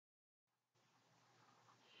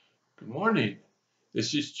Good morning.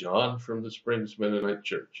 This is John from the Springs Mennonite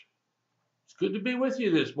Church. It's good to be with you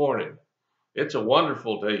this morning. It's a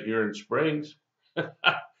wonderful day here in Springs.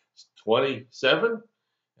 It's 27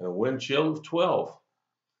 and a wind chill of 12.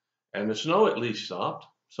 And the snow at least stopped.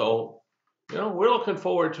 So, we're looking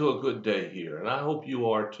forward to a good day here. And I hope you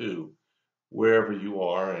are too, wherever you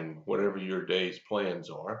are and whatever your day's plans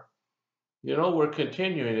are. We're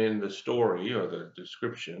continuing in the story or the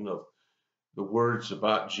description of the words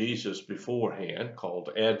about Jesus beforehand, called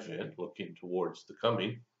Advent, looking towards the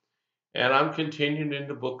coming. And I'm continuing in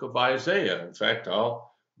the book of Isaiah. In fact,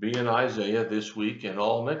 I'll be in Isaiah this week and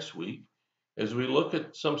all next week as we look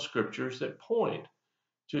at some scriptures that point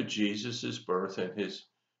to Jesus' birth and his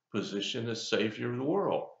position as Savior of the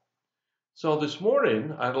world. So this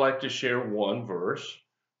morning, I'd like to share one verse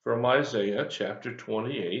from Isaiah chapter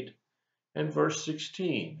 28 and verse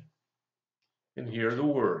 16. And hear the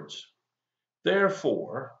words.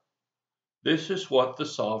 Therefore, this is what the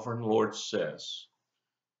sovereign Lord says.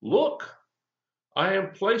 Look, I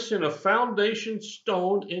am placing a foundation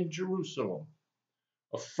stone in Jerusalem,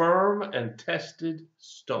 a firm and tested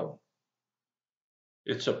stone.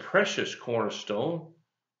 It's a precious cornerstone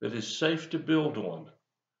that is safe to build on.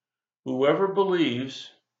 Whoever believes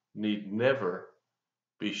need never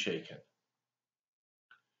be shaken.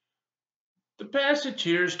 The passage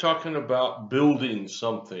here is talking about building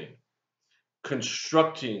something,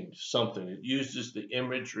 constructing something. It uses the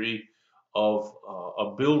imagery of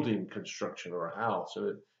a building construction or a house.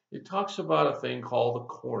 And it talks about a thing called the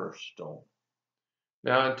cornerstone.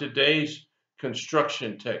 Now, in today's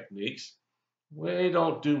construction techniques, we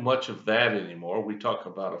don't do much of that anymore. We talk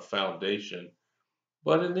about a foundation.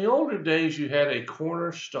 But in the older days, you had a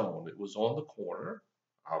cornerstone. It was on the corner,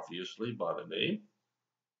 obviously by the name.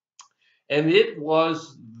 And it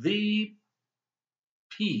was the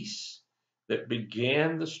piece that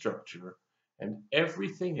began the structure, and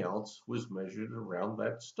everything else was measured around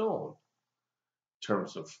that stone in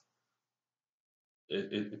terms of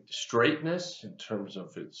straightness, in terms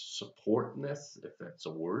of its supportness, if that's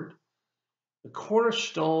a word. The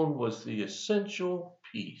cornerstone was the essential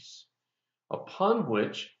piece upon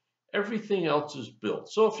which everything else is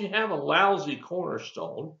built. So if you have a lousy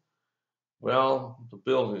cornerstone, well, the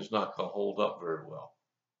building is not going to hold up very well.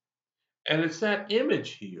 And it's that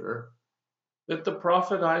image here that the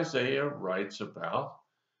prophet Isaiah writes about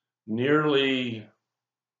nearly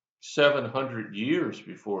 700 years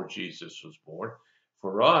before Jesus was born.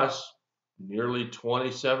 For us, nearly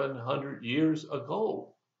 2,700 years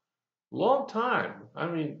ago. Long time. I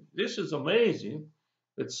mean, this is amazing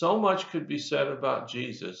that so much could be said about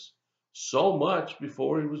Jesus so much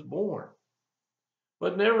before he was born.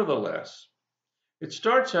 But nevertheless, it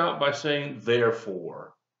starts out by saying,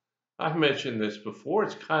 therefore. I've mentioned this before.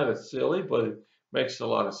 It's kind of silly, but it makes a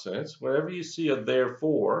lot of sense. Whenever you see a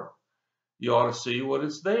therefore, you ought to see what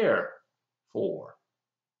it's there for.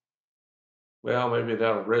 Well, maybe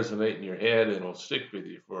that'll resonate in your head and it'll stick with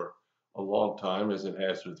you for a long time, as it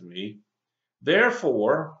has with me.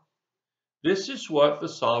 Therefore, this is what the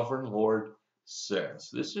sovereign Lord says.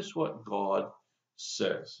 This is what God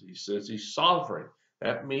says. He says he's sovereign.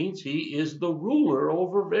 That means he is the ruler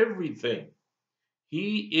over everything.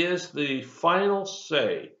 He is the final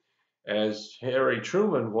say. As Harry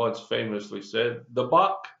Truman once famously said, the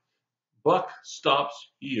buck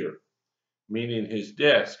stops here, meaning his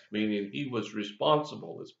desk, meaning he was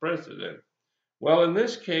responsible as president. Well, in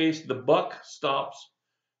this case, the buck stops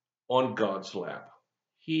on God's lap.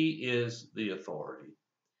 He is the authority.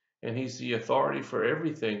 And he's the authority for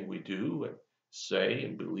everything we do and say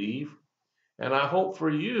and believe. And I hope for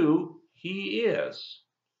you, he is.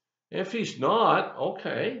 If he's not,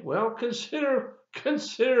 okay, well,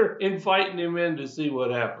 consider inviting him in to see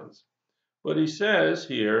what happens. But he says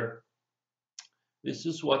here, this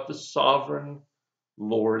is what the sovereign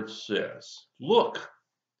Lord says. Look,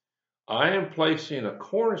 I am placing a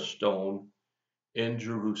cornerstone in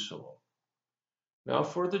Jerusalem. Now,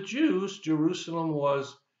 for the Jews, Jerusalem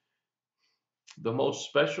was the most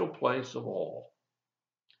special place of all.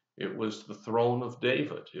 It was the throne of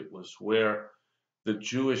David. It was where the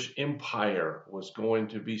Jewish empire was going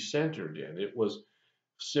to be centered in. It was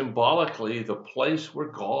symbolically the place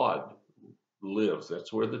where God lives.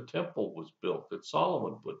 That's where the temple was built that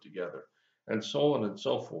Solomon put together, and so on and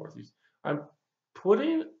so forth. I'm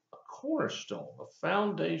putting a cornerstone, a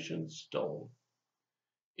foundation stone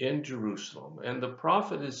in Jerusalem, and the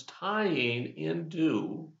prophet is tying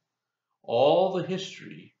into all the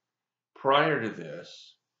history prior to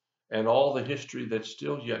this and all the history that's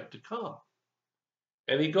still yet to come.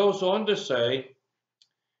 And he goes on to say,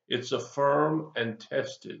 it's a firm and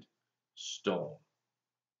tested stone.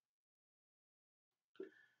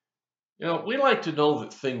 We like to know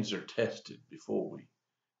that things are tested before we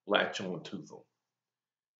latch on to them.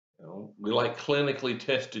 We like clinically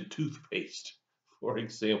tested toothpaste, for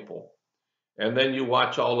example. And then you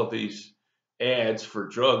watch all of these ads for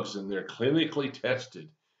drugs and they're clinically tested.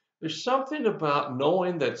 There's something about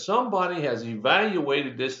knowing that somebody has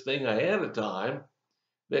evaluated this thing ahead of time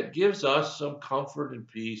that gives us some comfort and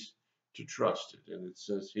peace to trust it. And it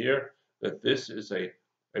says here that this is a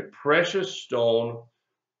precious stone,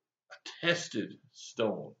 a tested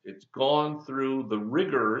stone. It's gone through the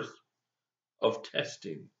rigors of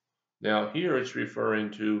testing. Now, here it's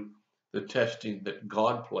referring to the testing that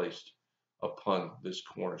God placed upon this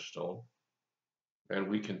cornerstone. And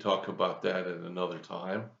we can talk about that at another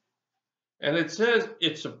time. And it says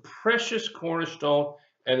it's a precious cornerstone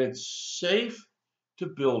and it's safe to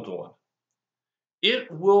build on. It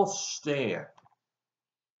will stand.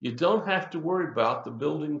 You don't have to worry about the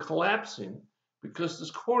building collapsing because this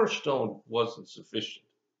cornerstone wasn't sufficient.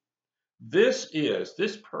 This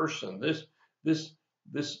person,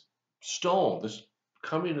 this stone, this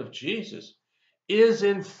coming of Jesus is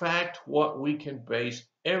in fact what we can base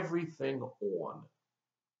everything on.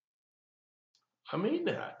 I mean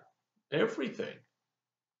that. Everything.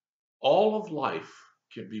 All of life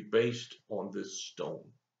can be based on this stone.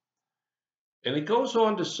 And he goes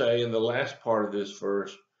on to say in the last part of this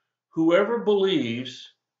verse, whoever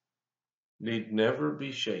believes need never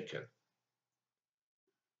be shaken.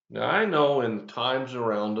 Now, I know in the times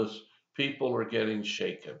around us, people are getting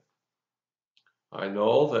shaken. I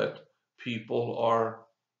know that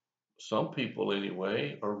some people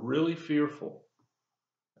anyway, are really fearful.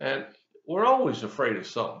 And we're always afraid of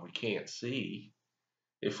something we can't see.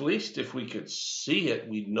 At least if we could see it,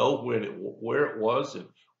 we'd know where it was and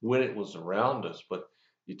when it was around us. But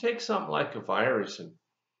you take something like a virus and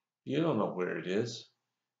you don't know where it is.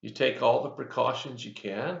 You take all the precautions you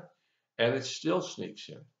can, and it still sneaks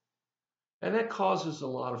in. And that causes a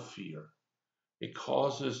lot of fear. It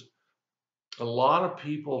causes a lot of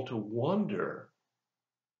people to wonder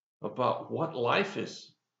about what life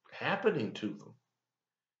is happening to them.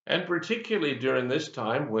 And particularly during this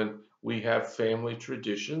time when we have family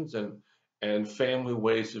traditions and family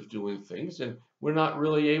ways of doing things, and we're not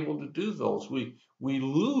really able to do those. We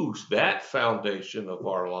lose that foundation of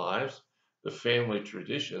our lives, the family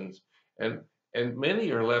traditions, and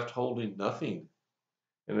many are left holding nothing.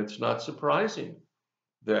 And it's not surprising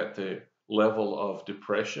that the level of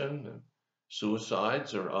depression and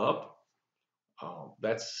suicides are up.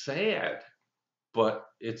 That's sad, but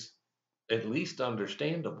it's at least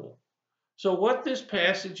understandable. So, what this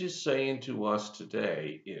passage is saying to us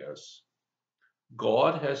today is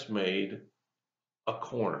God has made a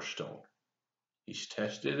cornerstone. He's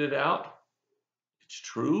tested it out. It's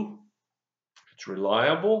true. It's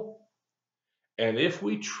reliable. And if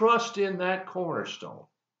we trust in that cornerstone,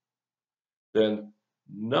 then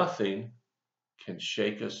nothing can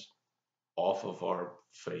shake us off of our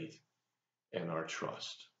faith and our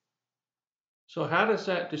trust. So, how does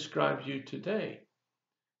that describe you today?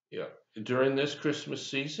 Yeah. During this Christmas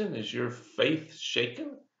season, is your faith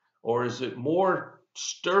shaken or is it more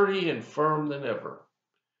sturdy and firm than ever?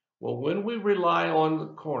 Well, when we rely on the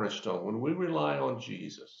cornerstone, when we rely on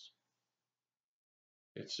Jesus,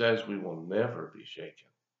 it says we will never be shaken.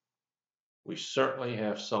 We certainly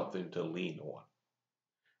have something to lean on.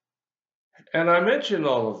 And I mention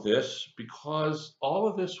all of this because all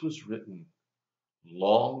of this was written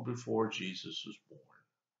long before Jesus was born.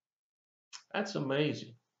 That's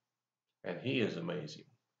amazing. And he is amazing.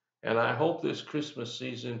 And I hope this Christmas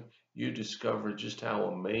season you discover just how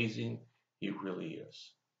amazing he really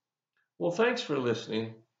is. Well, thanks for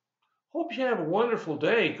listening. Hope you have a wonderful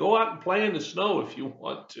day. Go out and play in the snow if you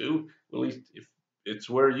want to, at least if it's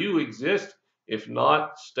where you exist. If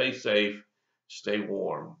not, stay safe, stay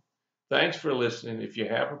warm. Thanks for listening. If you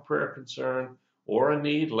have a prayer concern or a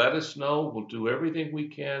need, let us know. We'll do everything we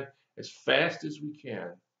can as fast as we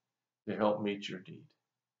can to help meet your need.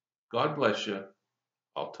 God bless you.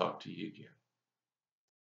 I'll talk to you again.